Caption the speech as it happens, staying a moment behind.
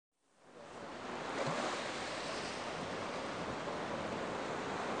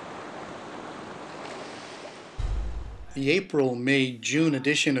The April, May, June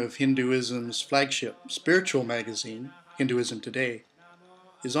edition of Hinduism's flagship spiritual magazine, Hinduism Today,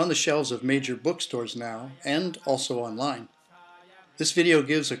 is on the shelves of major bookstores now and also online. This video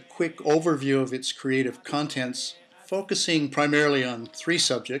gives a quick overview of its creative contents, focusing primarily on three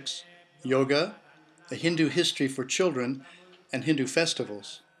subjects: yoga, a Hindu history for children, and Hindu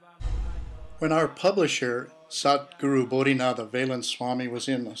festivals. When our publisher, Satguru Bodhinatha Velan Swami, was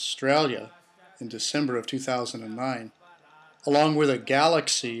in Australia in December of 2009, along with a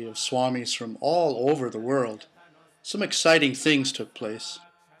galaxy of swamis from all over the world, some exciting things took place.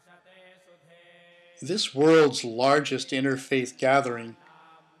 This world's largest interfaith gathering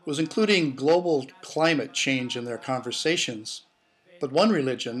was including global climate change in their conversations, but one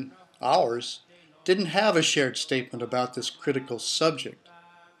religion, ours, didn't have a shared statement about this critical subject.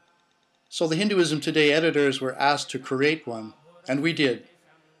 So the Hinduism Today editors were asked to create one, and we did,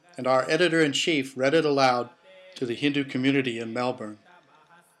 and our editor-in-chief read it aloud to the Hindu community in Melbourne.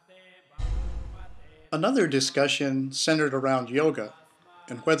 Another discussion centered around yoga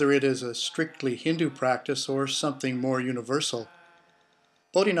and whether it is a strictly Hindu practice or something more universal.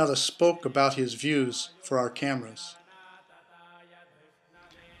 Bodhinatha spoke about his views for our cameras.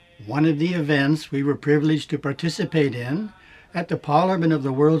 One of the events we were privileged to participate in at the Parliament of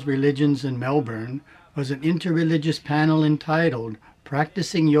the World's Religions in Melbourne was an interreligious panel entitled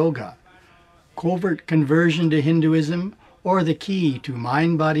Practicing Yoga, Covert Conversion to Hinduism, or the Key to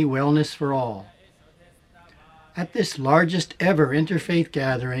Mind-Body Wellness for All. At this largest ever interfaith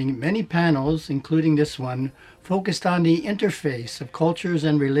gathering, many panels, including this one, focused on the interface of cultures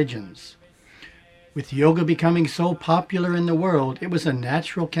and religions. With yoga becoming so popular in the world, it was a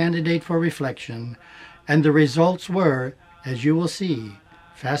natural candidate for reflection, and the results were, as you will see,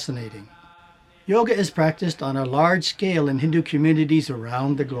 fascinating. Yoga is practiced on a large scale in Hindu communities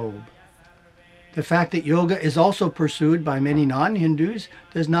around the globe. The fact that yoga is also pursued by many non-Hindus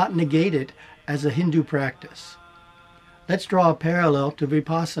does not negate it as a Hindu practice. Let's draw a parallel to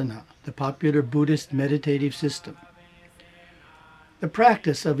Vipassana, the popular Buddhist meditative system. The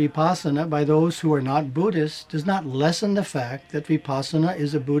practice of Vipassana by those who are not Buddhists does not lessen the fact that Vipassana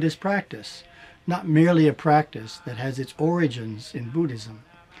is a Buddhist practice, not merely a practice that has its origins in Buddhism.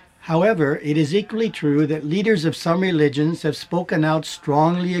 However, it is equally true that leaders of some religions have spoken out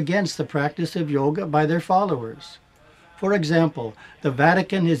strongly against the practice of yoga by their followers. For example, the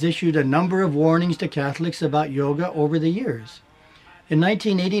Vatican has issued a number of warnings to Catholics about yoga over the years. In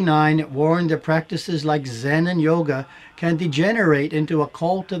 1989, it warned that practices like Zen and yoga can degenerate into a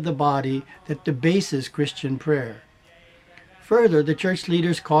cult of the body that debases Christian prayer. Further, the church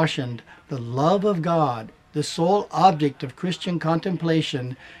leaders cautioned the love of God, the sole object of Christian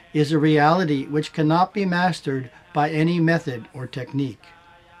contemplation, is a reality which cannot be mastered by any method or technique.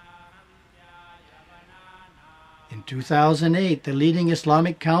 In 2008, the leading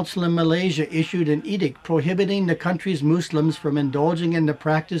Islamic Council in Malaysia issued an edict prohibiting the country's Muslims from indulging in the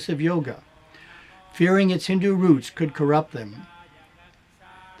practice of yoga, fearing its Hindu roots could corrupt them.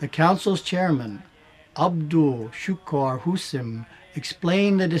 The council's chairman, Abdul Shukar Husim,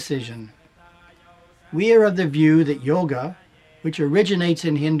 explained the decision. We are of the view that yoga, which originates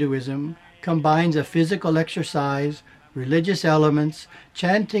in Hinduism, combines a physical exercise, religious elements,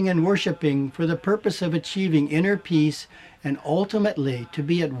 chanting and worshiping for the purpose of achieving inner peace and ultimately to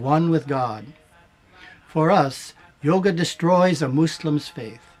be at one with God. For us, yoga destroys a Muslim's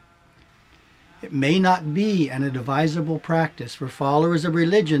faith. It may not be an advisable practice for followers of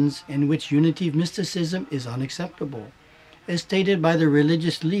religions in which unity of mysticism is unacceptable, as stated by the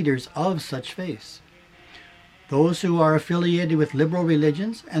religious leaders of such faiths. Those who are affiliated with liberal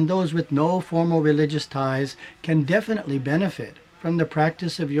religions and those with no formal religious ties can definitely benefit from the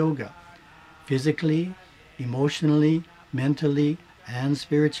practice of yoga, physically, emotionally, mentally, and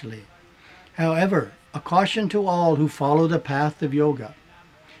spiritually. However, a caution to all who follow the path of yoga: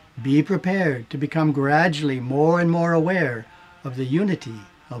 be prepared to become gradually more and more aware of the unity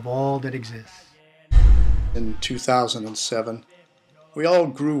of all that exists. In 2007, we all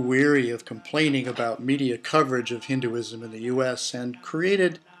grew weary of complaining about media coverage of Hinduism in the U.S. and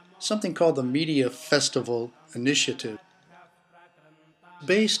created something called the Media Festival Initiative.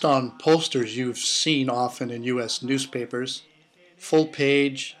 Based on posters you've seen often in U.S. newspapers,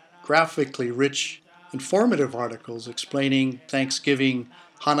 full-page, graphically rich, informative articles explaining Thanksgiving,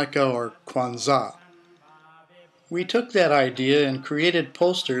 Hanukkah, or Kwanzaa. We took that idea and created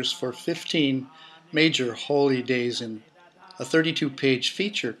posters for 15 major holy days in a 32-page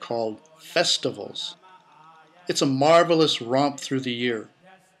feature called Festivals. It's a marvelous romp through the year,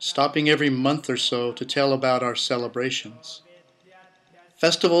 stopping every month or so to tell about our celebrations.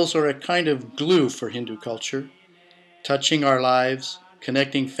 Festivals are a kind of glue for Hindu culture. touching our lives,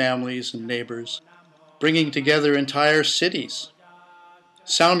 connecting families and neighbors, bringing together entire cities.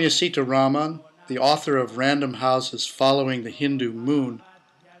 Saumya Sita Raman, the author of Random Houses Following the Hindu Moon,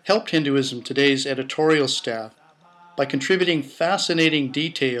 helped Hinduism Today's editorial staff by contributing fascinating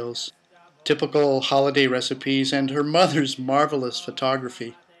details, typical holiday recipes, and her mother's marvelous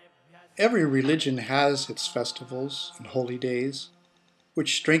photography. Every religion has its festivals and holy days,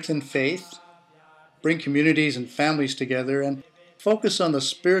 which strengthen faith, bring communities and families together, and focus on the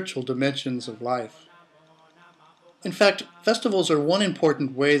spiritual dimensions of life. In fact, festivals are one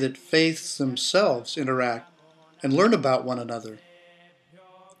important way that faiths themselves interact and learn about one another.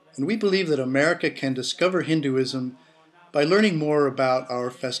 And we believe that America can discover Hinduism by learning more about our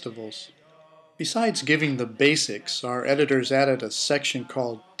festivals. Besides giving the basics, our editors added a section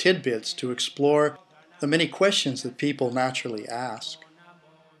called Tidbits to explore the many questions that people naturally ask.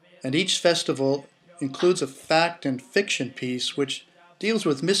 And each festival includes a fact and fiction piece which deals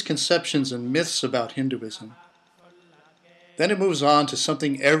with misconceptions and myths about Hinduism. Then it moves on to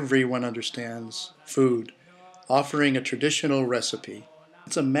something everyone understands, food, offering a traditional recipe.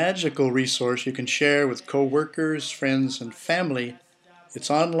 It's a magical resource you can share with co-workers, friends, and family.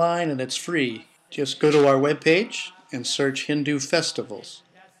 It's online and it's free. Just go to our webpage and search Hindu festivals.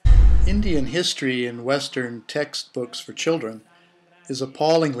 Indian history in Western textbooks for children is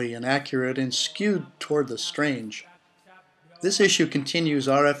appallingly inaccurate and skewed toward the strange. This issue continues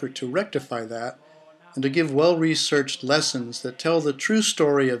our effort to rectify that and to give well-researched lessons that tell the true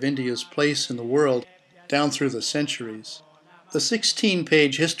story of India's place in the world down through the centuries. The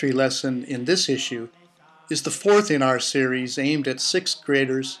 16-page history lesson in this issue is the fourth in our series aimed at sixth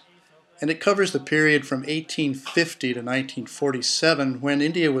graders, and it covers the period from 1850 to 1947 when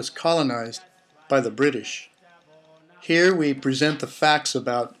India was colonized by the British. Here we present the facts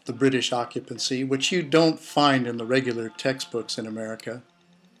about the British occupancy, which you don't find in the regular textbooks in America,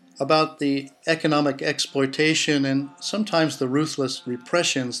 about the economic exploitation and sometimes the ruthless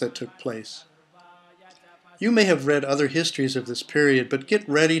repressions that took place. You may have read other histories of this period, but get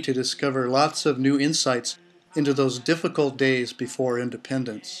ready to discover lots of new insights into those difficult days before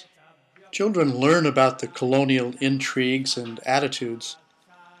independence. Children learn about the colonial intrigues and attitudes,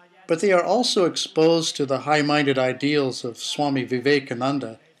 but they are also exposed to the high-minded ideals of Swami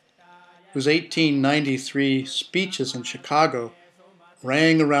Vivekananda, whose 1893 speeches in Chicago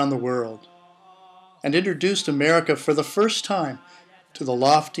rang around the world and introduced America for the first time to the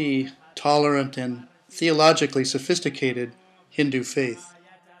lofty, tolerant, and theologically sophisticated Hindu faith.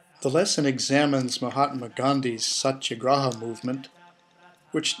 The lesson examines Mahatma Gandhi's Satyagraha movement,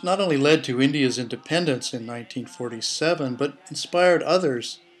 which not only led to India's independence in 1947, but inspired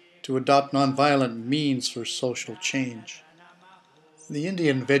others to adopt nonviolent means for social change. The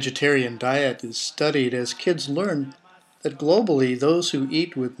Indian vegetarian diet is studied as kids learn that globally those who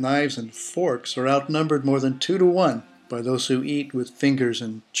eat with knives and forks are outnumbered more than 2 to 1 by those who eat with fingers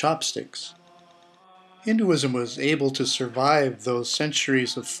and chopsticks. Hinduism was able to survive those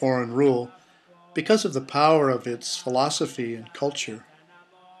centuries of foreign rule because of the power of its philosophy and culture.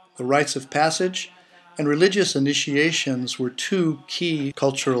 The rites of passage and religious initiations were two key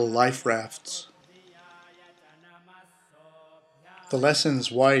cultural life rafts. The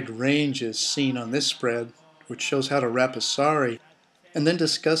lesson's wide range is seen on this spread, which shows how to wrap a sari, and then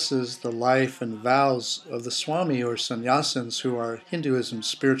discusses the life and vows of the Swami or sannyasins who are Hinduism's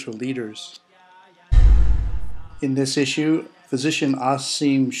spiritual leaders. In this issue, physician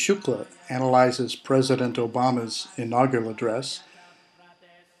Asim Shukla analyzes President Obama's inaugural address.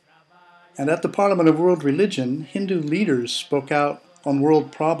 And at the Parliament of World Religion, Hindu leaders spoke out on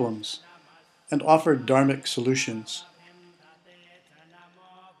world problems and offered dharmic solutions.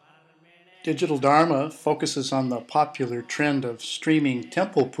 Digital Dharma focuses on the popular trend of streaming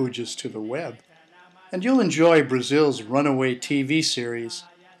temple pujas to the web. And you'll enjoy Brazil's runaway TV series,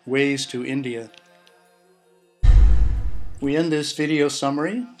 Ways to India. We end this video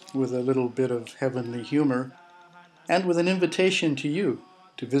summary with a little bit of heavenly humor and with an invitation to you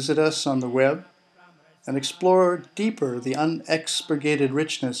to visit us on the web and explore deeper the unexpurgated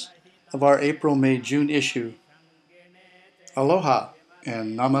richness of our April, May, June issue. Aloha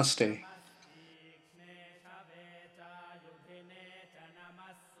and namaste.